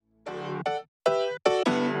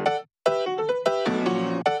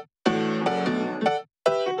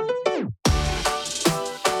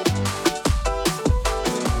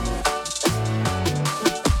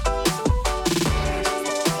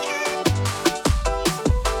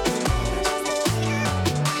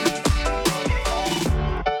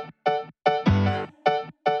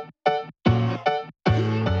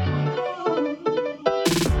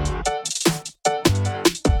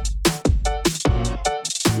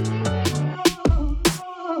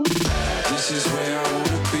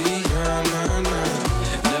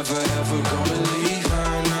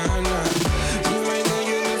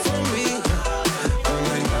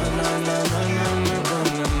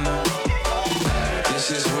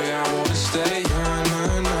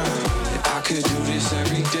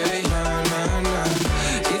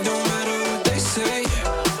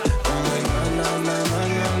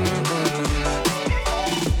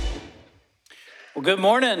Good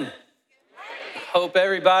morning. Hope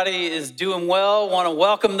everybody is doing well. Want to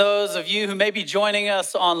welcome those of you who may be joining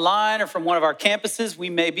us online or from one of our campuses. We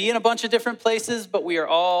may be in a bunch of different places, but we are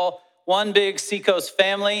all one big Seacoast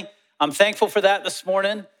family. I'm thankful for that this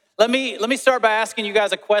morning. Let me start by asking you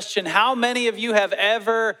guys a question. How many of you have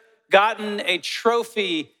ever gotten a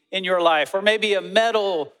trophy in your life, or maybe a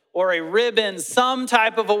medal or a ribbon, some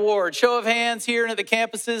type of award? Show of hands here and at the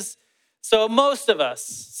campuses. So most of us,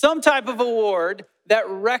 some type of award that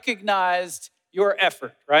recognized your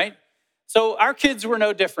effort, right? So our kids were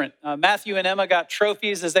no different. Matthew and Emma got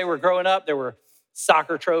trophies as they were growing up. There were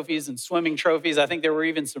soccer trophies and swimming trophies. I think there were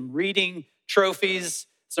even some reading trophies,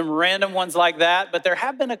 some random ones like that. But there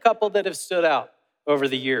have been a couple that have stood out over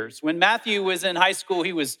the years. When Matthew was in high school,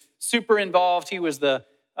 he was super involved. He was the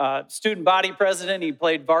student body president. He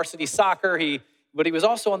played varsity soccer. But he was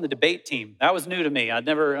also on the debate team. That was new to me. I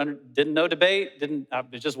didn't know debate.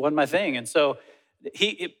 It just wasn't my thing. And so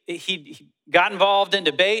he got involved in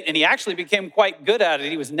debate, and he actually became quite good at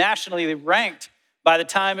it. He was nationally ranked by the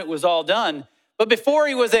time it was all done. But before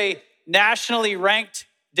he was a nationally ranked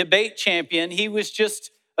debate champion, he was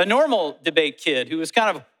just a normal debate kid who was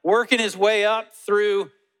kind of working his way up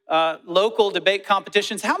through local debate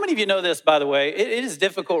competitions. How many of you know this, by the way? It is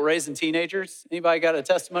difficult raising teenagers. Anybody got a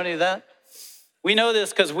testimony to that? We know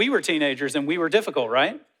this because we were teenagers and we were difficult,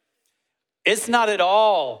 right? It's not at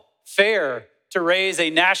all fair to raise a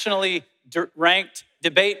nationally ranked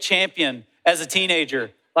debate champion as a teenager.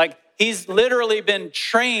 Like, he's literally been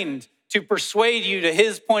trained to persuade you to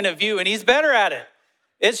his point of view, and he's better at it.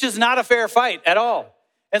 It's just not a fair fight at all.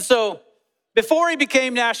 And so before he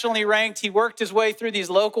became nationally ranked, he worked his way through these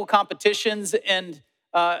local competitions, and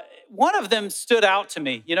one of them stood out to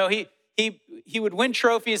me. You know, he would win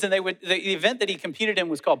trophies, and the event that he competed in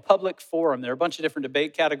was called Public Forum. There are a bunch of different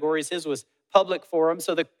debate categories. His was Public Forum.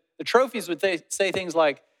 So the trophies would say things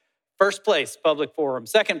like first place, Public Forum,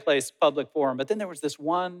 second place, Public Forum. But then there was this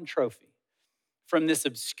one trophy from this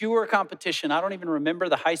obscure competition. I don't even remember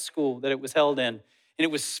the high school that it was held in. And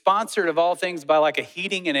it was sponsored, of all things, by like a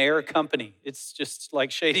heating and air company. It's just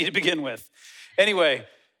like shady to begin with. Anyway,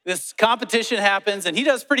 this competition happens, and he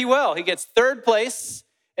does pretty well. He gets third place.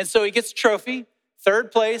 And so he gets a trophy,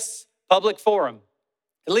 third place, Public Forum.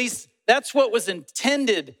 At least that's what was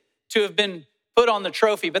intended to have been put on the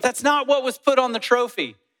trophy, but that's not what was put on the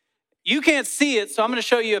trophy. You can't see it, so I'm going to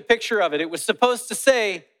show you a picture of it. It was supposed to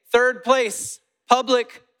say third place,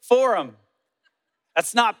 Public Forum.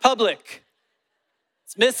 That's not public.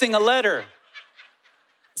 It's missing a letter.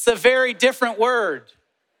 It's a very different word.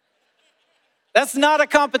 That's not a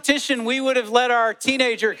competition we would have let our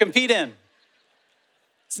teenager compete in.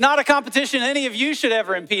 It's not a competition any of you should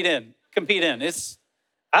ever compete in.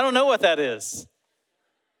 I don't know what that is.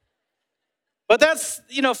 But that's,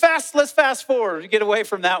 let's fast forward to get away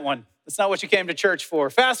from that one. That's not what you came to church for.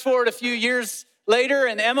 Fast forward a few years later,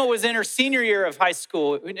 and Emma was in her senior year of high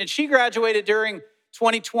school. And she graduated during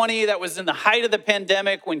 2020. That was in the height of the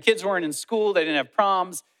pandemic when kids weren't in school. They didn't have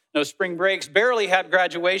proms, no spring breaks, barely had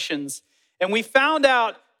graduations. And we found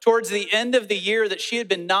out towards the end of the year that she had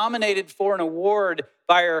been nominated for an award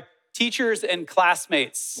by her teachers and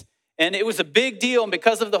classmates. And it was a big deal. And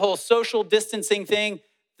because of the whole social distancing thing,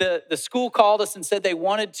 the school called us and said they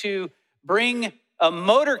wanted to bring a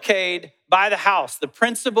motorcade by the house. The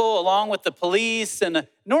principal, along with the police. And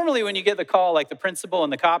normally when you get the call, like the principal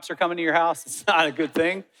and the cops are coming to your house, it's not a good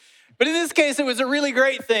thing. But in this case, it was a really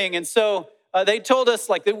great thing. And so they told us,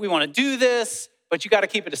 like, that we want to do this, but you got to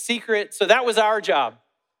keep it a secret. So that was our job,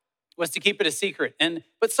 was to keep it a secret.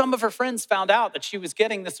 But some of her friends found out that she was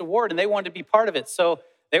getting this award, and they wanted to be part of it. So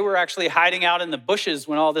they were actually hiding out in the bushes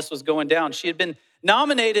when all this was going down. She had been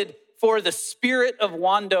nominated for the Spirit of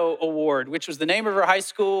Wando Award, which was the name of her high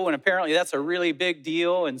school, and apparently that's a really big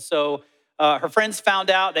deal. And so her friends found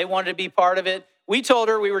out. They wanted to be part of it. We told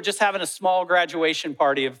her we were just having a small graduation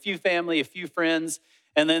party of a few family, a few friends,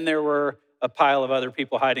 and then there were a pile of other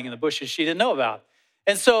people hiding in the bushes she didn't know about.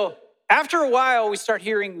 And so after a while, we start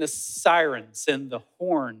hearing the sirens and the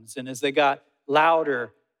horns, and as they got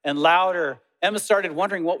louder and louder, Emma started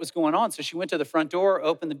wondering what was going on. So she went to the front door,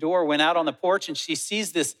 opened the door, went out on the porch, and she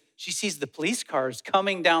sees the police cars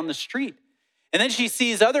coming down the street. And then she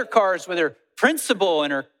sees other cars with her principal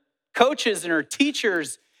and her coaches and her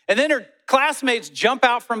teachers. And then her classmates jump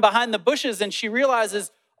out from behind the bushes, and she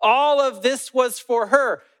realizes all of this was for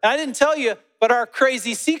her. And I didn't tell you, but our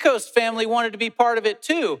crazy Seacoast family wanted to be part of it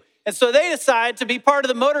too. And so they decide to be part of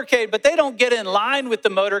the motorcade, but they don't get in line with the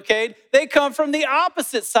motorcade. They come from the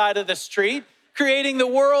opposite side of the street, creating the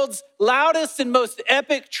world's loudest and most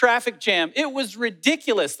epic traffic jam. It was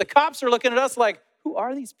ridiculous. The cops are looking at us like, who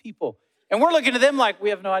are these people? And we're looking at them like, we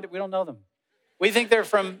have no idea, we don't know them. We think they're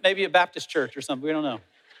from maybe a Baptist church or something, we don't know.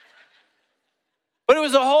 But it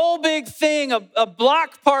was a whole big thing. A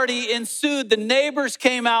block party ensued. The neighbors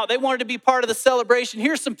came out. They wanted to be part of the celebration.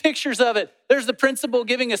 Here's some pictures of it. There's the principal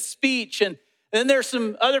giving a speech. And then there's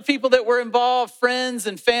some other people that were involved, friends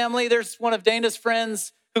and family. There's one of Dana's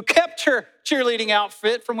friends who kept her cheerleading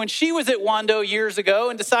outfit from when she was at Wando years ago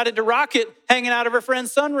and decided to rock it hanging out of her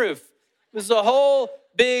friend's sunroof. It was a whole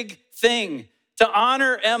big thing to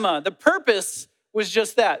honor Emma. The purpose was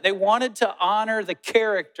just that. They wanted to honor the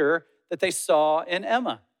character that they saw in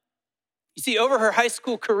Emma. You see, over her high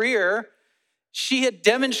school career, she had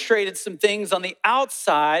demonstrated some things on the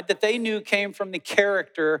outside that they knew came from the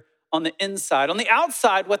character on the inside. On the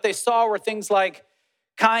outside, what they saw were things like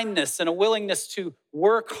kindness and a willingness to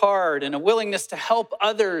work hard and a willingness to help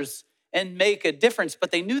others and make a difference.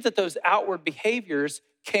 But they knew that those outward behaviors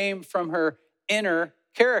came from her inner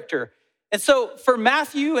character. And so for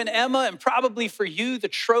Matthew and Emma, and probably for you, the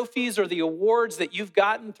trophies or the awards that you've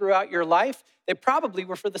gotten throughout your life, they probably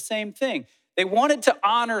were for the same thing. They wanted to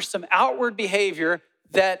honor some outward behavior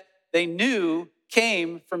that they knew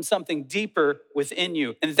came from something deeper within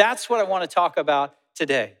you. And that's what I want to talk about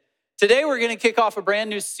today. Today, we're going to kick off a brand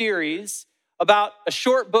new series about a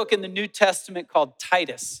short book in the New Testament called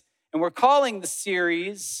Titus. And we're calling the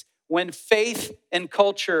series When Faith and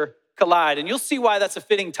Culture Collide. And you'll see why that's a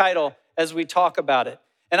fitting title as we talk about it.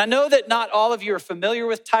 And I know that not all of you are familiar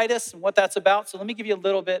with Titus and what that's about, so let me give you a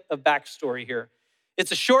little bit of backstory here.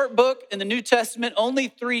 It's a short book in the New Testament, only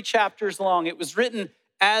 3 chapters long. It was written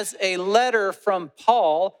as a letter from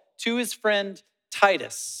Paul to his friend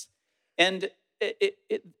Titus. And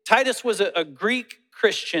Titus was a Greek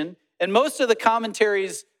Christian, and most of the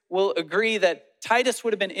commentaries will agree that Titus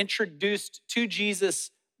would have been introduced to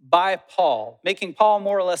Jesus by Paul, making Paul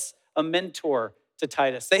more or less a mentor to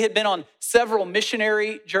Titus. They had been on several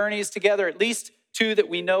missionary journeys together, at least 2 that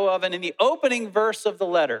we know of. And in the opening verse of the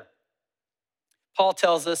letter, Paul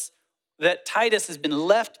tells us that Titus has been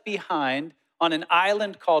left behind on an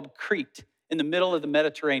island called Crete in the middle of the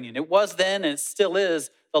Mediterranean. It was then, and it still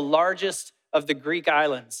is, the largest of the Greek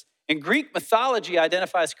islands. And Greek mythology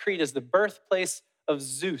identifies Crete as the birthplace of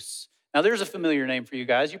Zeus. Now, there's a familiar name for you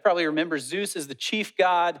guys. You probably remember Zeus as the chief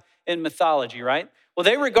god in mythology, right? Well,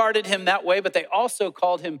 they regarded him that way, but they also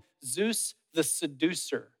called him Zeus the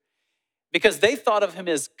Seducer because they thought of him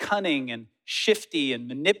as cunning and shifty and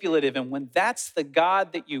manipulative. And when that's the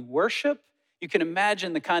god that you worship, you can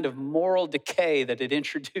imagine the kind of moral decay that it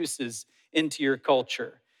introduces into your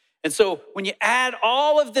culture. And so when you add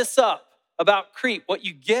all of this up about Crete, what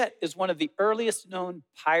you get is one of the earliest known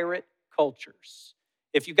pirate cultures.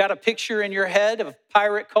 If you've got a picture in your head of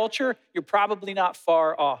pirate culture, you're probably not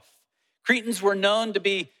far off. Cretans were known to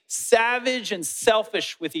be savage and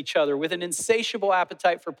selfish with each other, with an insatiable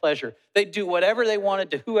appetite for pleasure. They'd do whatever they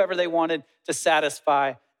wanted to whoever they wanted to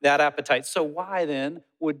satisfy that appetite. So why then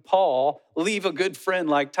would Paul leave a good friend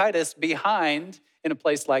like Titus behind in a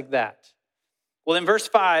place like that? Well, in verse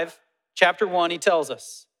 5, chapter 1, he tells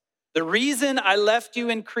us, the reason I left you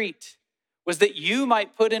in Crete was that you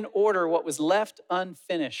might put in order what was left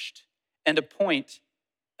unfinished and appoint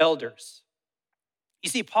elders. You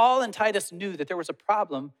see, Paul and Titus knew that there was a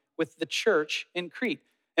problem with the church in Crete.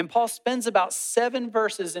 And Paul spends about 7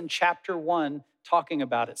 verses in chapter 1 talking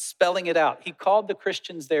about it, spelling it out. He called the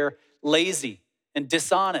Christians there lazy and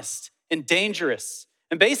dishonest and dangerous.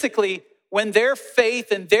 And basically, when their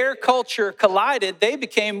faith and their culture collided, they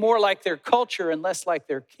became more like their culture and less like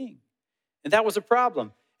their king. And that was a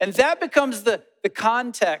problem. And that becomes the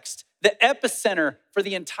context, the epicenter for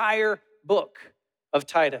the entire book of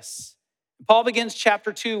Titus. Paul begins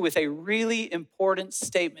chapter 2 with a really important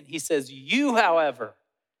statement. He says, you, however,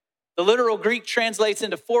 the literal Greek translates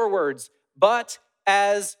into 4 words, but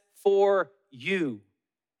as for you.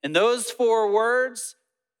 And those 4 words,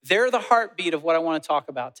 they're the heartbeat of what I want to talk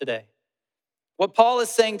about today. What Paul is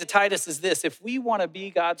saying to Titus is this: if we want to be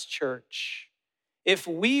God's church, if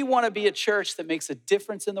we want to be a church that makes a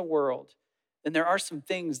difference in the world, then there are some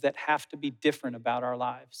things that have to be different about our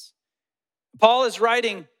lives. Paul is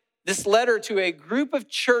writing this letter to a group of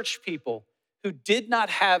church people who did not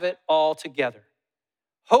have it all together.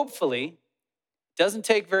 Hopefully, it doesn't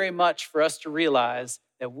take very much for us to realize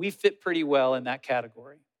that we fit pretty well in that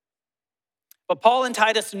category. But Paul and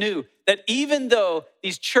Titus knew that even though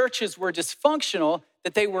these churches were dysfunctional,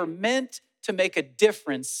 that they were meant to make a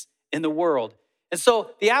difference in the world. And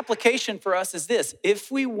so the application for us is this: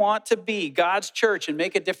 if we want to be God's church and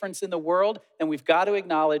make a difference in the world, then we've got to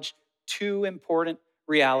acknowledge 2 important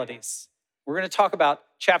realities. We're going to talk about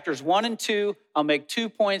chapters 1 and 2. I'll make 2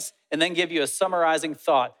 points and then give you a summarizing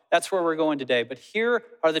thought. That's where we're going today. But here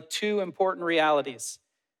are the 2 important realities.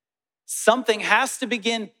 Something has to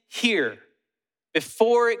begin here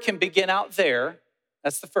before it can begin out there.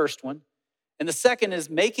 That's the first one. And the second is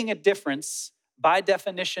making a difference, by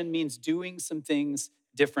definition, means doing some things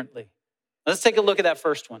differently. Let's take a look at that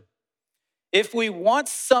first one. If we want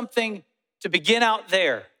something to begin out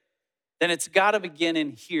there, then it's got to begin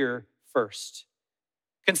in here first.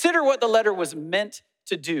 Consider what the letter was meant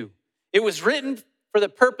to do. It was written for the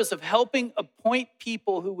purpose of helping appoint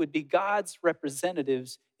people who would be God's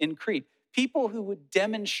representatives in Crete, people who would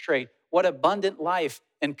demonstrate what abundant life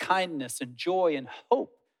and kindness and joy and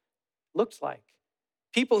hope looked like.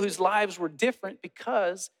 People whose lives were different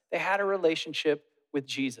because they had a relationship with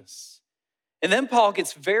Jesus. And then Paul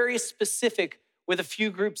gets very specific with a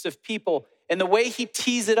few groups of people. And the way he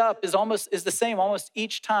tees it up is the same almost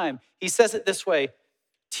each time. He says it this way: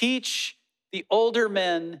 teach the older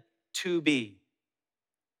men to be.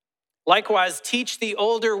 Likewise, teach the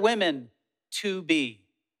older women to be.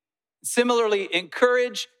 Similarly,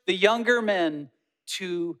 encourage the younger men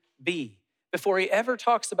to be. Before he ever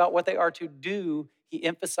talks about what they are to do, he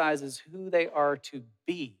emphasizes who they are to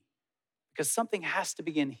be. Because something has to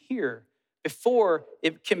begin here before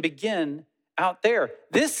it can begin out there.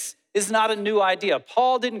 This is not a new idea.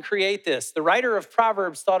 Paul didn't create this. The writer of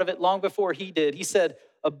Proverbs thought of it long before he did. He said,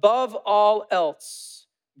 above all else,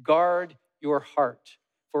 guard your heart,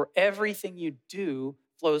 for everything you do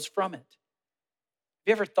flows from it. Have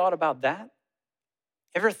you ever thought about that?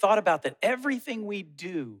 Ever thought about that? Everything we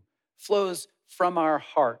do flows from our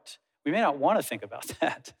heart. We may not want to think about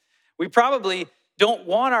that. We probably don't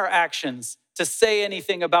want our actions to say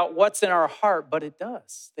anything about what's in our heart, but it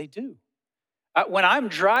does. They do. When I'm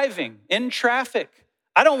driving in traffic,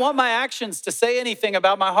 I don't want my actions to say anything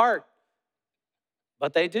about my heart,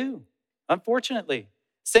 but they do, unfortunately.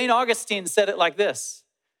 St. Augustine said it like this: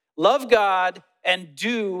 love God and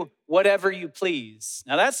do whatever you please.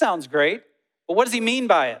 Now that sounds great, but what does he mean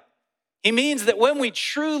by it? He means that when we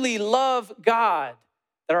truly love God,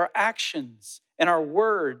 that our actions and our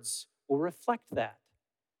words will reflect that.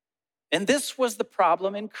 And this was the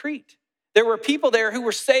problem in Crete. There were people there who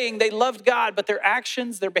were saying they loved God, but their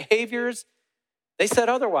actions, their behaviors, they said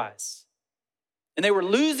otherwise. And they were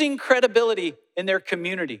losing credibility in their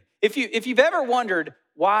community. If you've ever wondered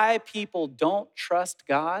why people don't trust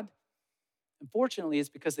God, unfortunately, it's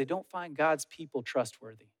because they don't find God's people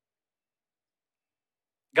trustworthy.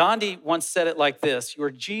 Gandhi once said it like this: your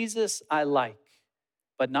Jesus I like,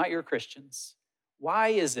 but not your Christians. Why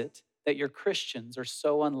is it that your Christians are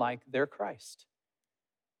so unlike their Christ?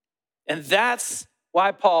 And that's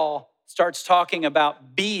why Paul starts talking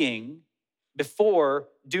about being before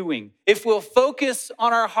doing. If we'll focus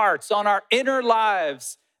on our hearts, on our inner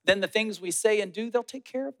lives, then the things we say and do, they'll take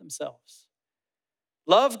care of themselves.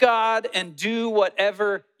 Love God and do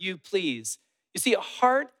whatever you please. You see, a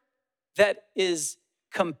heart that is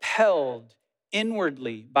compelled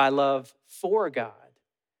inwardly by love for God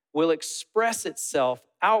will express itself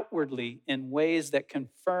outwardly in ways that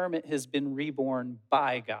confirm it has been reborn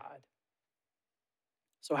by God.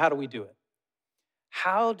 So how do we do it?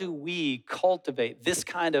 How do we cultivate this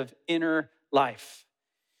kind of inner life?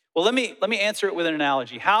 Well, let me answer it with an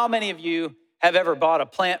analogy. How many of you have ever bought a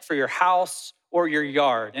plant for your house or your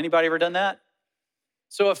yard? Anybody ever done that?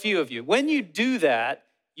 So a few of you. When you do that,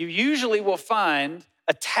 you usually will find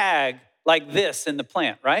a tag like this in the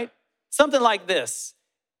plant, right? Something like this.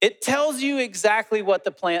 It tells you exactly what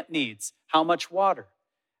the plant needs: how much water,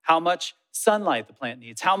 how much sunlight the plant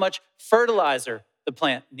needs, how much fertilizer the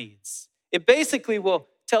plant needs. It basically will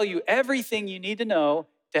tell you everything you need to know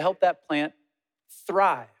to help that plant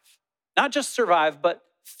thrive. Not just survive, but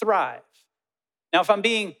thrive. Now, if I'm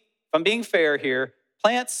being fair here,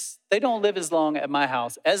 plants, they don't live as long at my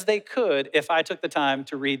house as they could if I took the time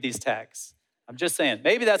to read these tags. I'm just saying,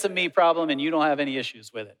 maybe that's a me problem and you don't have any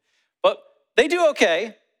issues with it. But they do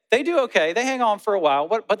okay. They do okay. They hang on for a while,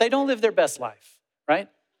 but they don't live their best life, right?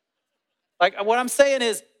 Like what I'm saying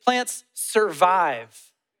is plants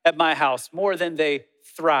survive at my house more than they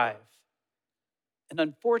thrive. And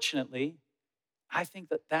unfortunately, I think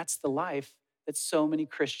that that's the life that so many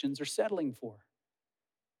Christians are settling for.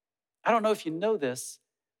 I don't know if you know this,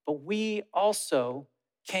 but we also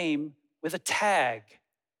came with a tag.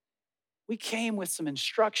 We came with some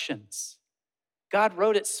instructions. God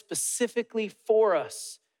wrote it specifically for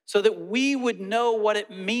us so that we would know what it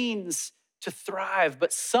means to thrive.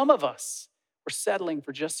 But some of us were settling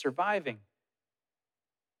for just surviving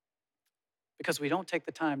because we don't take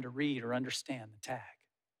the time to read or understand the tag.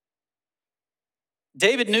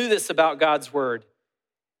 David knew this about God's word.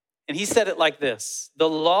 And he said it like this: the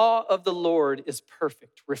law of the Lord is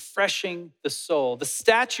perfect, refreshing the soul. The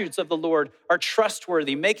statutes of the Lord are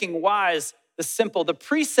trustworthy, making wise the simple. The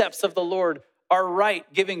precepts of the Lord are right,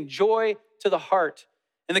 giving joy to the heart.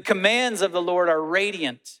 And the commands of the Lord are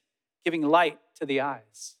radiant, giving light to the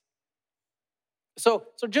eyes. So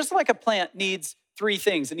just like a plant needs three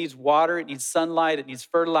things, it needs water, it needs sunlight, it needs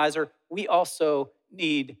fertilizer, we also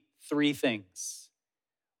need three things.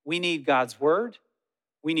 We need God's word,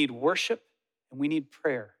 we need worship, and we need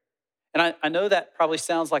prayer. And I know that probably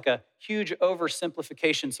sounds like a huge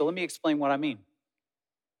oversimplification, so let me explain what I mean.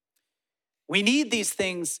 We need these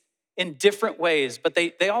things in different ways, but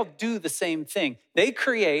they all do the same thing. They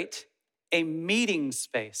create a meeting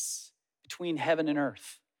space between heaven and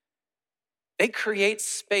earth. They create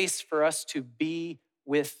space for us to be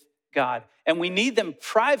with God. And we need them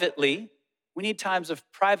privately. We need times of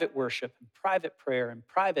private worship and private prayer and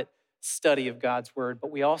private study of God's word,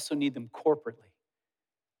 but we also need them corporately.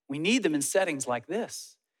 We need them in settings like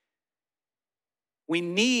this. We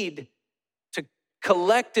need to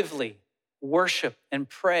collectively worship and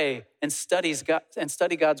pray and study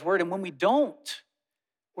God's word. And when we don't,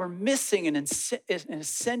 we're missing an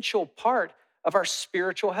essential part of our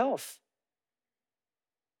spiritual health.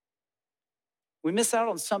 We miss out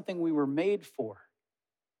on something we were made for.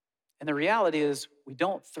 And the reality is we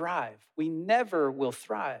don't thrive. We never will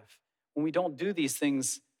thrive when we don't do these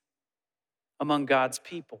things among God's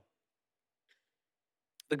people.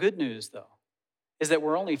 The good news, though, is that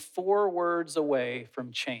we're only 4 words away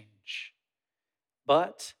from change.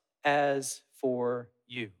 But as for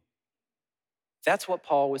you. That's what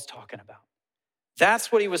Paul was talking about.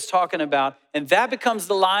 That's what he was talking about. And that becomes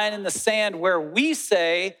the line in the sand where we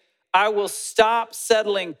say, I will stop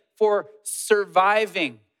settling for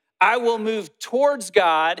surviving. I will move towards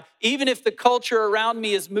God, even if the culture around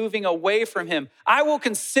me is moving away from him. I will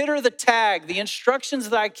consider the tag, the instructions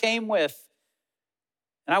that I came with,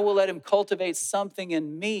 and I will let him cultivate something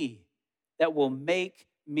in me that will make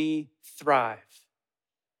me thrive.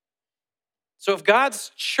 So if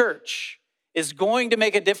God's church is going to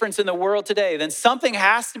make a difference in the world today, then something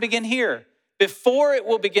has to begin here before it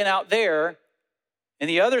will begin out there. And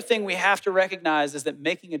the other thing we have to recognize is that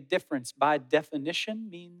making a difference by definition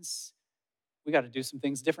means we got to do some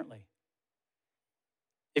things differently.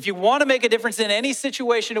 If you want to make a difference in any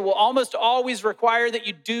situation, it will almost always require that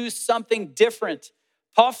you do something different.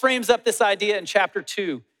 Paul frames up this idea in chapter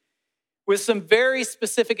 2 with some very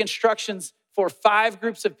specific instructions for 5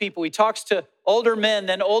 groups of people. He talks to older men,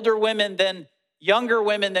 then older women, then younger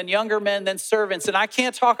women, then younger men, then servants. And I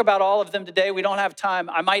can't talk about all of them today. We don't have time.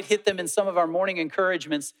 I might hit them in some of our morning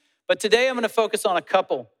encouragements. But today I'm going to focus on a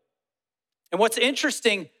couple. And what's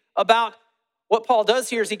interesting about what Paul does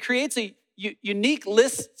here is he creates a unique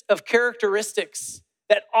list of characteristics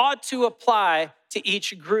that ought to apply to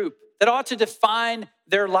each group, that ought to define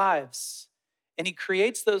their lives. And he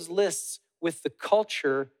creates those lists with the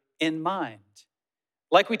culture in mind.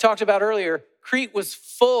 Like we talked about earlier, Crete was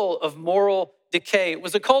full of moral decay. It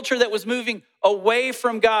was a culture that was moving away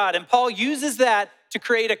from God. And Paul uses that to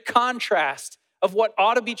create a contrast of what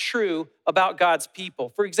ought to be true about God's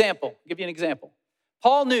people. For example, I'll give you an example.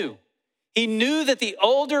 Paul knew that the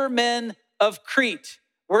older men of Crete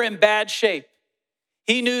were in bad shape.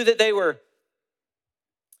 He knew that they were,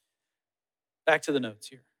 back to the notes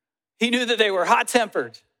here. He knew that they were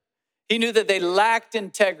hot-tempered. He knew that they lacked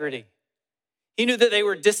integrity. He knew that they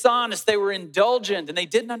were dishonest, they were indulgent, and they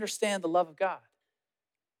didn't understand the love of God.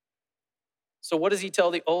 So what does he tell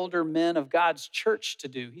the older men of God's church to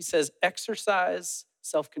do? He says, exercise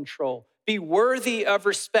self-control. Be worthy of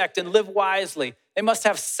respect and live wisely. They must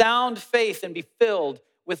have sound faith and be filled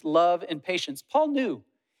with love and patience. Paul knew.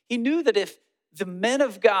 He knew that if the men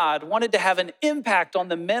of God wanted to have an impact on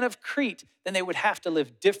the men of Crete, then they would have to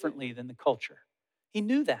live differently than the culture. He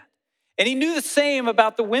knew that. And he knew the same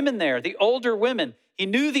about the women there, the older women. He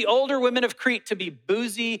knew the older women of Crete to be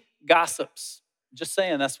boozy gossips. Just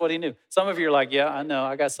saying, that's what he knew. Some of you are like, yeah, I know.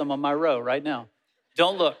 I got some on my row right now.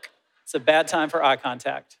 Don't look. It's a bad time for eye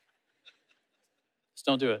contact. Just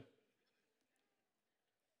don't do it.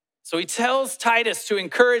 So he tells Titus to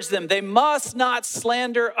encourage them. They must not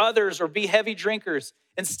slander others or be heavy drinkers.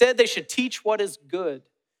 Instead, they should teach what is good.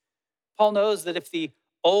 Paul knows that if the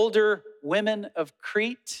older women of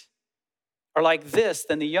Crete are like this,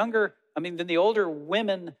 then the older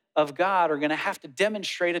women of God are going to have to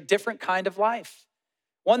demonstrate a different kind of life.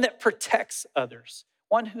 One that protects others.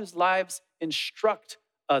 One whose lives instruct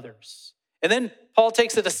others. And then Paul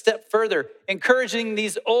takes it a step further, encouraging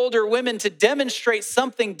these older women to demonstrate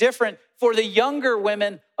something different for the younger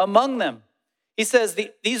women among them. He says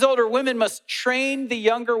these older women must train the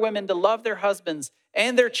younger women to love their husbands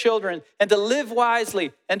and their children and to live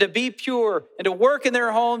wisely and to be pure and to work in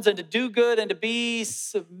their homes and to do good and to be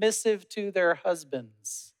submissive to their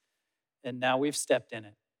husbands. And now we've stepped in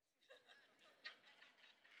it.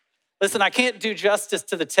 Listen, I can't do justice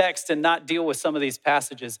to the text and not deal with some of these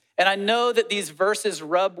passages. And I know that these verses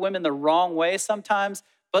rub women the wrong way sometimes,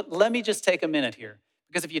 but let me just take a minute here.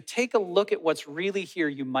 Because if you take a look at what's really here,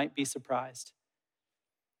 you might be surprised.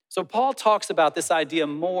 So Paul talks about this idea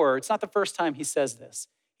more. It's not the first time he says this.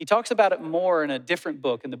 He talks about it more in a different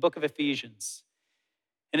book, in the book of Ephesians.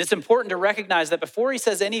 And it's important to recognize that before he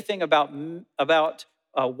says anything about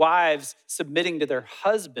wives submitting to their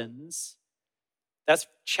husbands, that's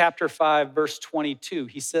chapter 5, verse 22.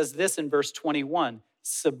 He says this in verse 21,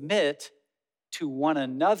 submit to one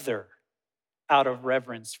another out of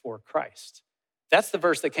reverence for Christ. That's the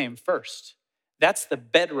verse that came first. That's the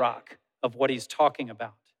bedrock of what he's talking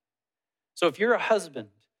about. So if you're a husband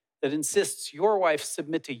that insists your wife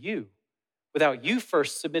submit to you without you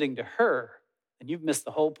first submitting to her, then you've missed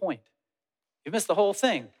the whole point. You've missed the whole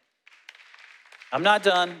thing. I'm not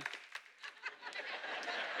done.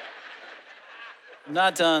 I'm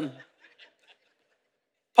not done.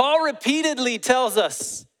 Paul repeatedly tells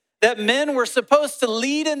us that men were supposed to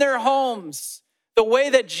lead in their homes the way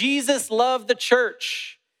that Jesus loved the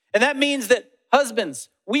church. And that means that husbands,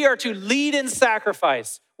 we are to lead in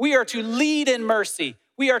sacrifice. We are to lead in mercy.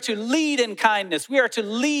 We are to lead in kindness. We are to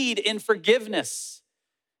lead in forgiveness.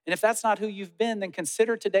 And if that's not who you've been, then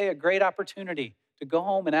consider today a great opportunity to go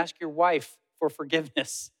home and ask your wife for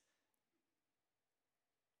forgiveness.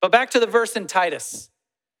 But back to the verse in Titus,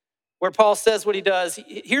 where Paul says what he does.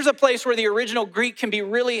 Here's a place where the original Greek can be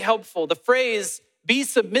really helpful. The phrase, be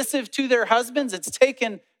submissive to their husbands, it's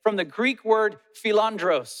taken from the Greek word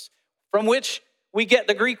philandros, from which we get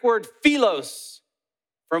the Greek word philos,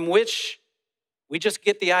 from which we just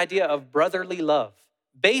get the idea of brotherly love,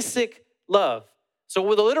 basic love. So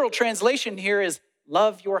with a literal translation here is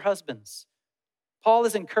love your husbands. Paul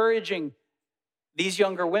is encouraging these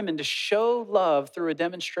younger women to show love through a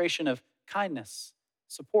demonstration of kindness,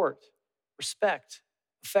 support, respect,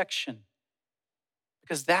 affection,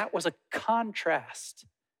 because that was a contrast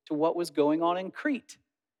to what was going on in Crete.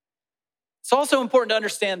 It's also important to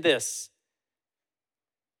understand this.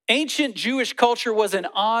 Ancient Jewish culture was an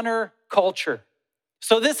honor culture.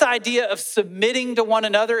 So this idea of submitting to one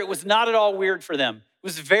another, it was not at all weird for them. It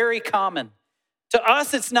was very common. To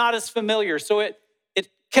us, it's not as familiar. So it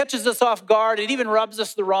catches us off guard. It even rubs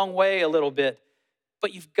us the wrong way a little bit.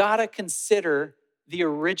 But you've got to consider the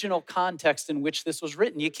original context in which this was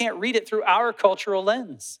written. You can't read it through our cultural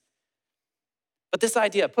lens. But this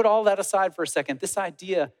idea, put all that aside for a second, this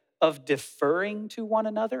idea of deferring to one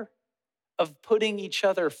another, of putting each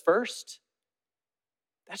other first,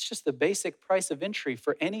 that's just the basic price of entry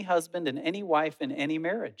for any husband and any wife in any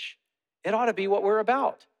marriage. It ought to be what we're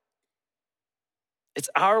about. It's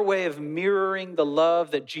our way of mirroring the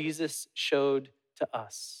love that Jesus showed to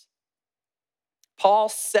us. Paul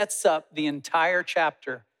sets up the entire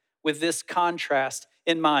chapter with this contrast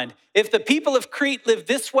in mind. If the people of Crete live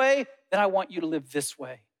this way, then I want you to live this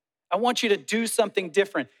way. I want you to do something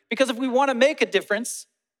different. Because if we want to make a difference,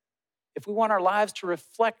 if we want our lives to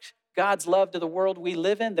reflect God's love to the world we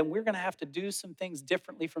live in, then we're going to have to do some things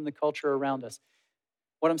differently from the culture around us.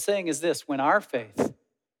 What I'm saying is this: when our faith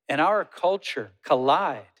and our culture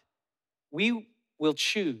collide, we will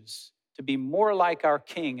choose to be more like our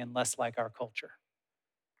King and less like our culture.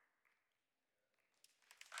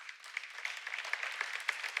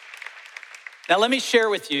 Now, let me share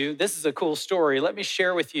with you, this is a cool story. Let me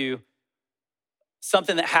share with you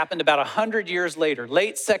something that happened about 100 years later,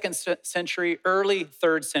 late 2nd century, early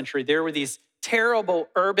 3rd century. There were these terrible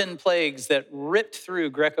urban plagues that ripped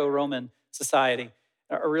through Greco-Roman society.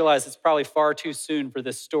 I realize it's probably far too soon for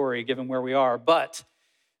this story, given where we are. But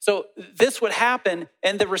so this would happen,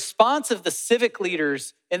 and the response of the civic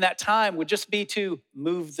leaders in that time would just be to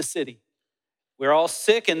move the city. We're all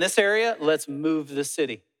sick in this area, let's move the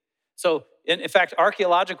city. So in fact,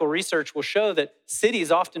 archaeological research will show that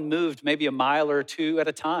cities often moved maybe a mile or two at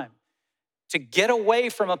a time to get away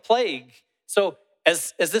from a plague. So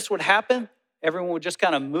as this would happen, everyone would just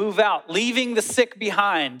kind of move out, leaving the sick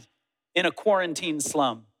behind in a quarantine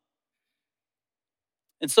slum.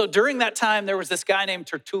 And so during that time, there was this guy named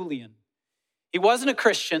Tertullian. He wasn't a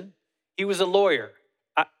Christian. He was a lawyer.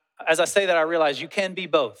 As I say that, I realize you can be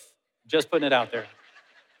both. Just putting it out there.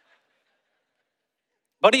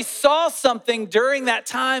 But he saw something during that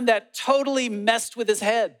time that totally messed with his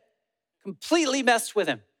head, completely messed with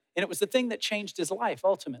him. And it was the thing that changed his life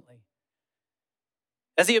ultimately.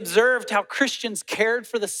 As he observed how Christians cared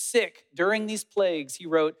for the sick during these plagues, he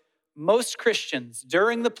wrote, most Christians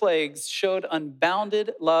during the plagues showed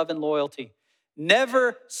unbounded love and loyalty,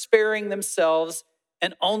 never sparing themselves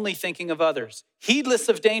and only thinking of others. Heedless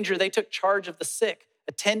of danger, they took charge of the sick,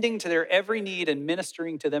 attending to their every need and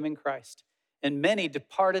ministering to them in Christ. And many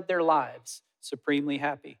departed their lives supremely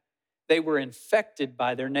happy. They were infected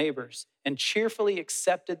by their neighbors and cheerfully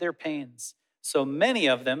accepted their pains. So many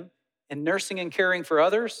of them, in nursing and caring for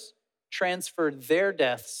others, transferred their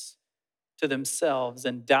deaths to themselves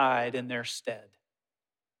and died in their stead.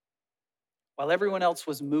 While everyone else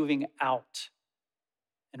was moving out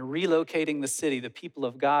and relocating the city, the people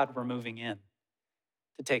of God were moving in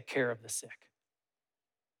to take care of the sick.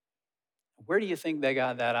 Where do you think they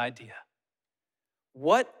got that idea?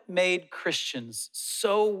 What made Christians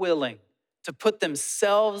so willing to put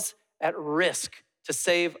themselves at risk to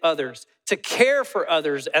save others, to care for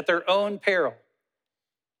others at their own peril?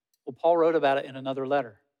 Well, Paul wrote about it in another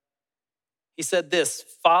letter. He said this,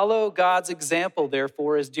 follow God's example,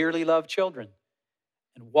 therefore, as dearly loved children,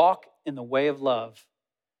 and walk in the way of love,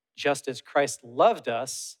 just as Christ loved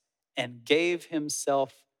us and gave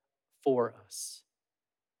himself for us.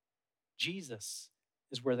 Jesus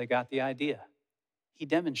is where they got the idea. He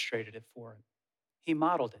demonstrated it for him. He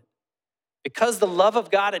modeled it. Because the love of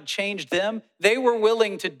God had changed them, they were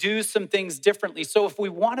willing to do some things differently. So if we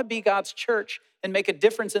want to be God's church and make a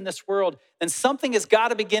difference in this world, then something has got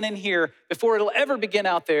to begin in here before it'll ever begin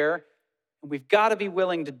out there. And we've got to be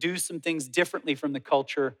willing to do some things differently from the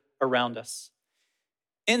culture around us.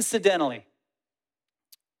 Incidentally,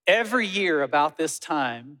 every year about this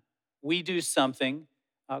time, we do something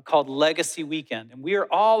called Legacy Weekend. And we are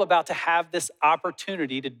all about to have this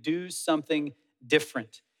opportunity to do something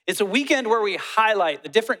different. It's a weekend where we highlight the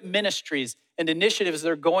different ministries and initiatives that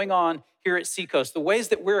are going on here at Seacoast, the ways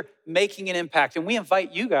that we're making an impact. And we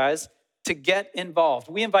invite you guys to get involved.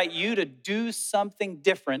 We invite you to do something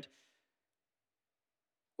different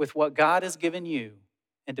with what God has given you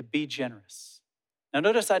and to be generous. Now,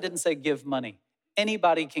 notice I didn't say give money.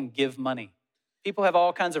 Anybody can give money. People have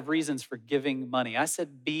all kinds of reasons for giving money. I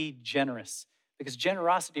said be generous because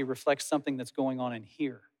generosity reflects something that's going on in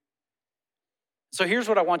here. So here's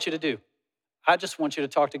what I want you to do. I just want you to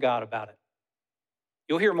talk to God about it.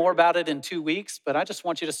 You'll hear more about it in 2 weeks, but I just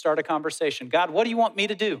want you to start a conversation. God, what do you want me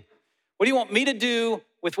to do? What do you want me to do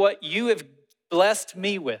with what you have blessed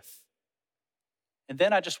me with? And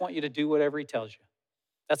then I just want you to do whatever he tells you.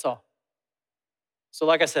 That's all. So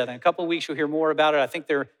like I said, in a couple of weeks, you'll hear more about it. I think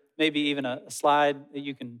there may be even a slide that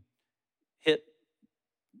you can hit,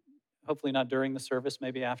 hopefully not during the service,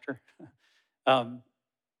 maybe after.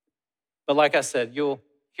 But like I said, you'll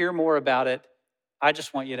hear more about it. I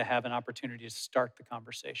just want you to have an opportunity to start the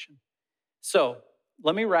conversation. So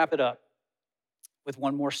let me wrap it up with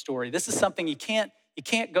one more story. This is something you can't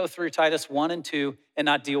go through Titus 1 and 2 and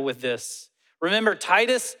not deal with this. Remember,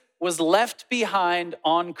 Titus was left behind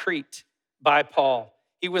on Crete by Paul.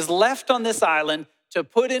 He was left on this island to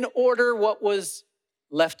put in order what was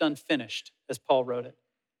left unfinished, as Paul wrote it.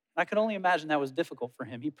 I can only imagine that was difficult for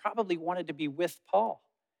him. He probably wanted to be with Paul.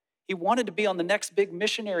 He wanted to be on the next big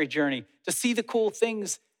missionary journey to see the cool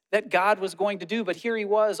things that God was going to do. But here he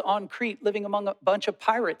was on Crete living among a bunch of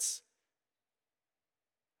pirates.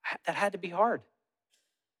 That had to be hard.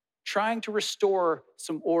 Trying to restore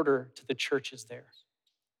some order to the churches there.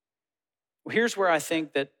 Well, here's where I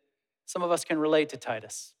think that some of us can relate to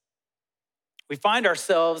Titus. We find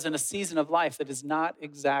ourselves in a season of life that is not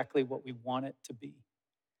exactly what we want it to be.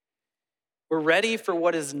 We're ready for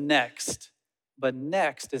what is next, but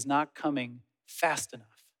next is not coming fast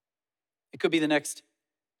enough. It could be the next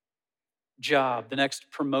job, the next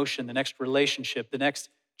promotion, the next relationship, the next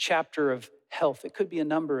chapter of health. It could be a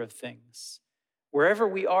number of things. Wherever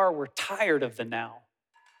we are, we're tired of the now.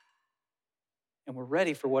 And we're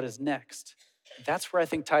ready for what is next. That's where I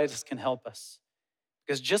think Titus can help us.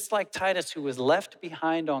 Because just like Titus, who was left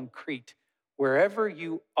behind on Crete, wherever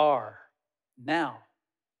you are now,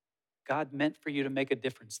 God meant for you to make a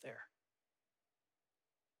difference there.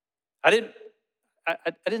 I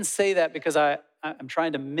didn't say that because I'm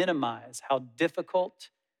trying to minimize how difficult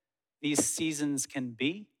these seasons can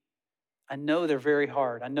be. I know they're very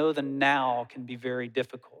hard. I know the now can be very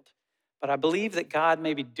difficult. But I believe that God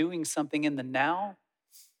may be doing something in the now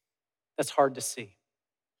that's hard to see.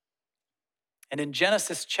 And in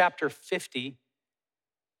Genesis chapter 50,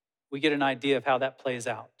 we get an idea of how that plays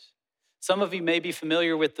out. Some of you may be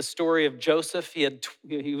familiar with the story of Joseph.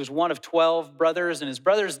 He was one of 12 brothers, and his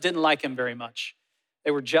brothers didn't like him very much.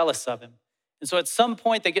 They were jealous of him. And so at some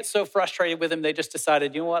point, they get so frustrated with him, they just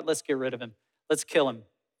decided, you know what, let's get rid of him. Let's kill him.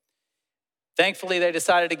 Thankfully, they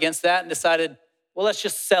decided against that and decided, well, let's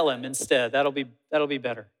just sell him instead. That'll be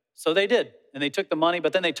better. So they did, and they took the money,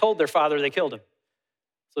 but then they told their father they killed him.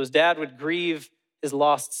 So his dad would grieve his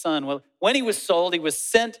lost son. Well, when he was sold, he was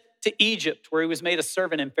sent to Egypt, where he was made a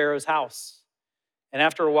servant in Pharaoh's house. And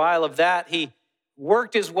after a while of that, he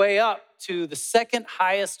worked his way up to the second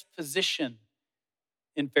highest position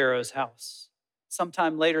in Pharaoh's house.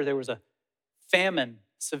 Sometime later, there was a famine,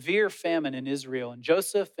 severe famine in Israel, and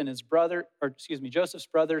Joseph's brothers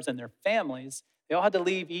and their families, they all had to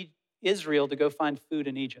leave Israel to go find food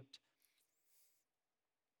in Egypt.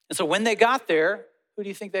 And so when they got there, who do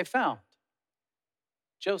you think they found?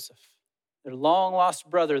 Joseph, their long lost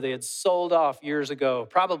brother they had sold off years ago,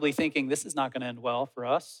 probably thinking this is not going to end well for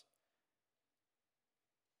us.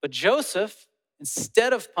 But Joseph,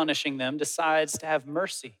 instead of punishing them, decides to have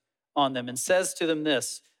mercy on them and says to them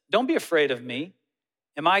this, "Don't be afraid of me.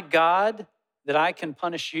 Am I God that I can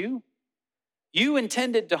punish you? You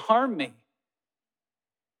intended to harm me,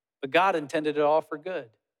 but God intended it all for good.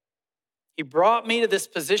 He brought me to this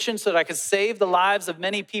position so that I could save the lives of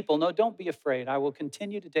many people. No, don't be afraid. I will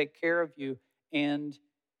continue to take care of you and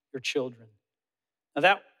your children." Now,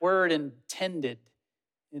 that word intended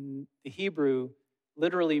in the Hebrew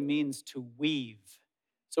literally means to weave.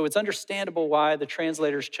 So it's understandable why the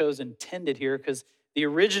translators chose intended here, because the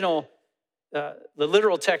original, the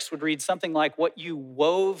literal text would read something like, "What you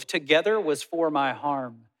wove together was for my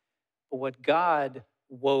harm, but what God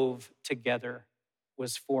wove together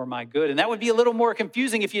was for my good." And that would be a little more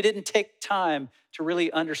confusing if you didn't take time to really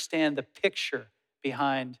understand the picture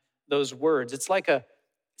behind those words. It's like a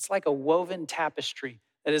woven tapestry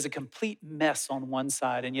that is a complete mess on one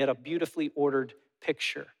side and yet a beautifully ordered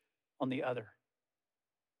picture on the other.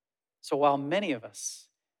 So while many of us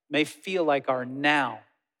may feel like our now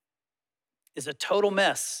is a total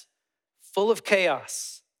mess, full of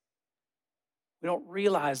chaos, we don't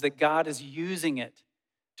realize that God is using it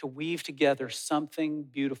to weave together something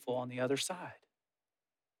beautiful on the other side.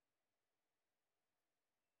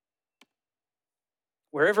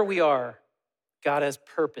 Wherever we are, God has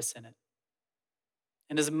purpose in it.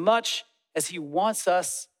 And as much as He wants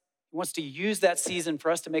to use that season for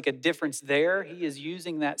us to make a difference there, He is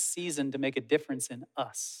using that season to make a difference in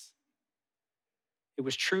us. It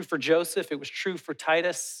was true for Joseph, it was true for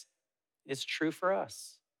Titus, it's true for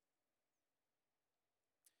us.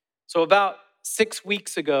 So about 6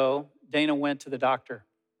 weeks ago, Dana went to the doctor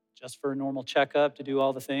just for a normal checkup to do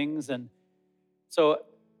all the things. And so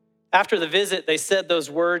after the visit, they said those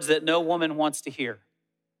words that no woman wants to hear.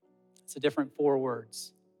 It's a different 4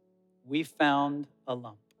 words. "We found a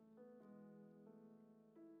lump."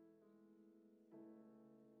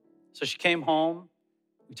 So she came home.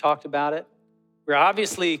 We talked about it. We were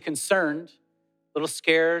obviously concerned, a little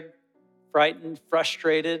scared, frightened,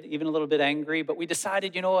 frustrated, even a little bit angry. But we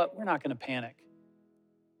decided, you know what? We're not going to panic.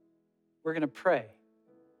 We're going to pray.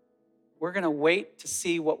 We're going to wait to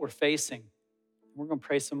see what we're facing. We're going to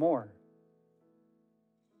pray some more.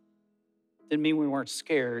 Didn't mean we weren't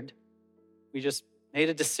scared. We just made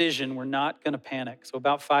a decision. We're not going to panic. So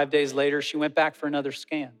about 5 days later, she went back for another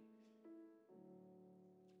scan.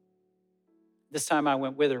 This time I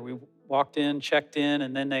went with her. We walked in, checked in,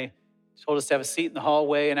 and then they told us to have a seat in the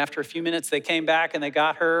hallway. And after a few minutes, they came back and they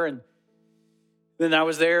got her. And then I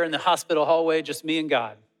was there in the hospital hallway, just me and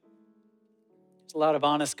God. There's a lot of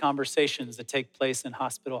honest conversations that take place in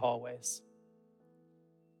hospital hallways.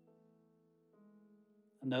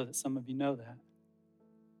 I know that some of you know that.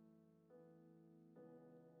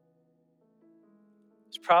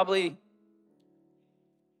 It's probably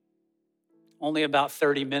only about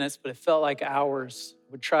 30 minutes, but it felt like hours.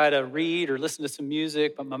 I would try to read or listen to some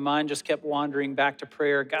music, but my mind just kept wandering back to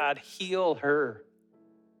prayer. God, heal her.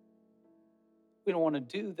 We don't want to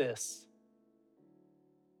do this.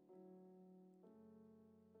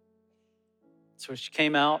 So she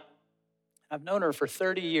came out. I've known her for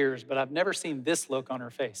 30 years, but I've never seen this look on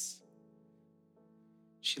her face.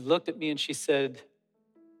 She looked at me and she said,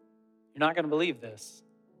 "You're not going to believe this."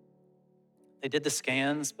 They did the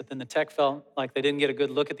scans, but then the tech felt like they didn't get a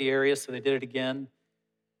good look at the area, so they did it again.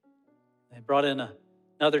 They brought in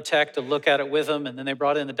another tech to look at it with them, and then they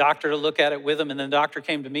brought in the doctor to look at it with them, and then the doctor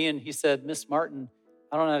came to me and he said, "Miss Martin,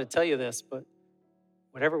 I don't know how to tell you this, but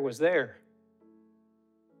whatever was there,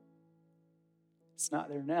 it's not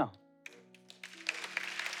there now."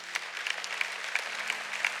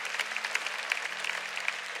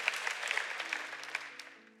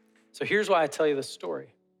 So here's why I tell you this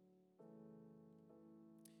story.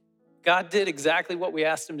 God did exactly what we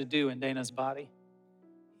asked Him to do in Dana's body.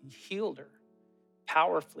 He healed her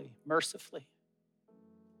powerfully, mercifully.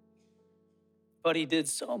 but he did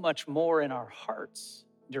so much more in our hearts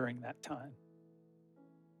during that time.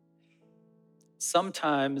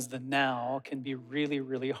 Sometimes the now can be really,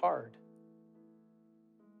 really hard.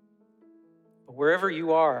 But wherever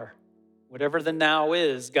you are, whatever the now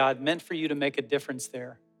is, God meant for you to make a difference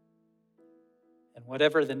there. And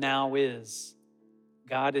whatever the now is,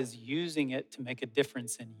 God is using it to make a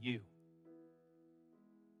difference in you.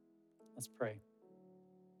 Let's pray.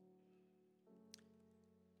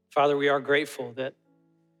 Father, we are grateful that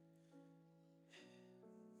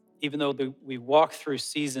even though we walk through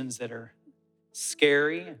seasons that are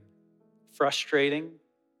scary and frustrating,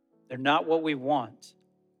 they're not what we want.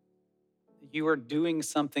 You are doing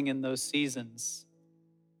something in those seasons,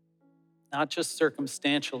 not just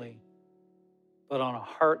circumstantially, but on a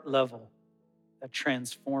heart level that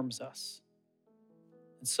transforms us.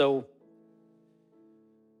 And so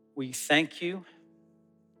we thank you.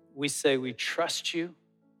 We say we trust you,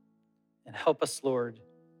 and help us, Lord,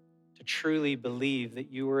 to truly believe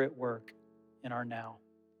that you are at work in our now.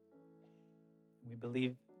 We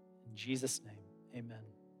believe in Jesus' name, amen.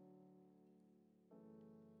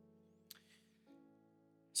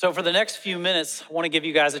 So for the next few minutes, I want to give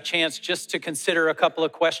you guys a chance just to consider a couple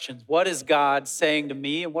of questions. What is God saying to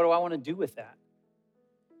me, and what do I want to do with that?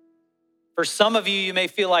 For some of you, you may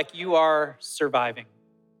feel like you are surviving,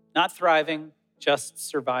 not thriving, just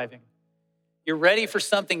surviving. You're ready for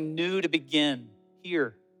something new to begin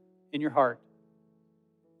here in your heart.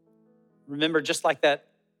 Remember, just like that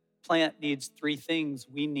plant needs three things,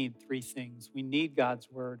 we need three things. We need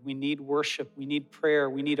God's word. We need worship. We need prayer.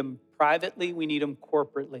 We need them privately. We need them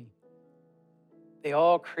corporately. They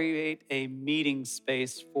all create a meeting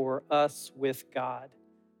space for us with God.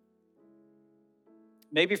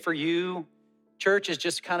 Maybe for you, church has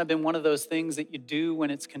just kind of been one of those things that you do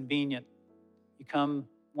when it's convenient. You come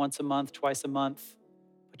once a month, twice a month,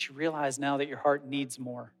 but you realize now that your heart needs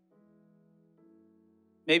more.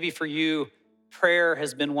 Maybe for you, prayer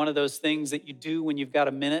has been one of those things that you do when you've got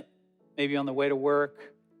a minute, maybe on the way to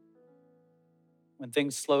work, when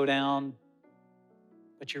things slow down,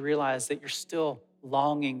 but you realize that you're still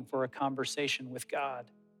longing for a conversation with God.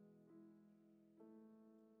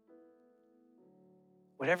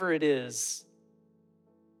 Whatever it is,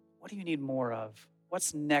 what do you need more of?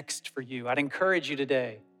 What's next for you? I'd encourage you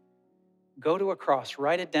today, go to a cross,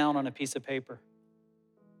 write it down on a piece of paper.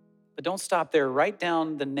 But don't stop there. Write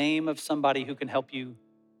down the name of somebody who can help you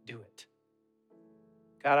do it.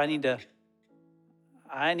 God, I need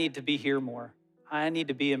to be here more. I need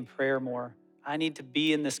to be in prayer more. I need to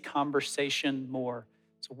be in this conversation more.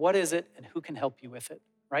 So what is it, and who can help you with it?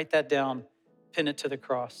 Write that down, pin it to the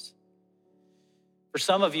cross. For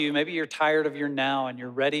some of you, maybe you're tired of your now and you're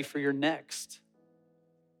ready for your next.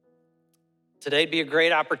 Today'd be a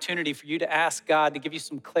great opportunity for you to ask God to give you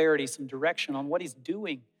some clarity, some direction on what he's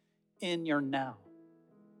doing in your now.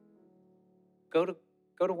 Go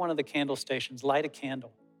to one of the candle stations, light a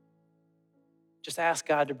candle. Just ask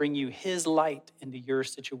God to bring you his light into your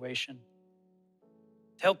situation,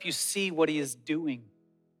 to help you see what he is doing.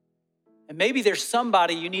 And maybe there's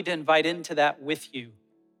somebody you need to invite into that with you.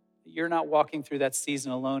 You're not walking through that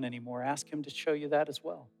season alone anymore. Ask him to show you that as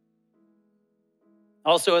well.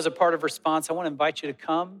 Also, as a part of response, I want to invite you to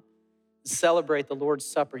come and celebrate the Lord's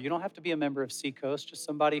Supper. You don't have to be a member of Seacoast, just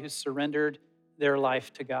somebody who's surrendered their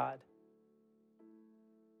life to God.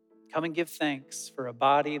 Come and give thanks for a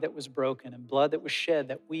body that was broken and blood that was shed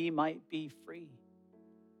that we might be free.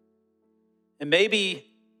 And maybe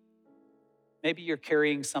you're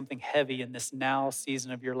carrying something heavy in this now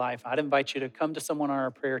season of your life. I'd invite you to come to someone on our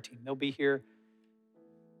prayer team. They'll be here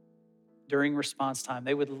during response time.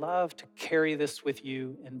 They would love to carry this with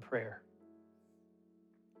you in prayer.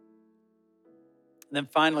 And then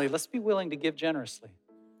finally, let's be willing to give generously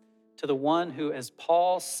to the one who, as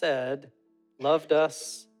Paul said, loved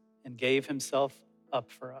us and gave himself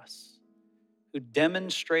up for us, who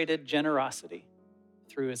demonstrated generosity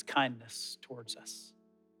through his kindness towards us.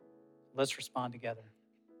 Let's respond together.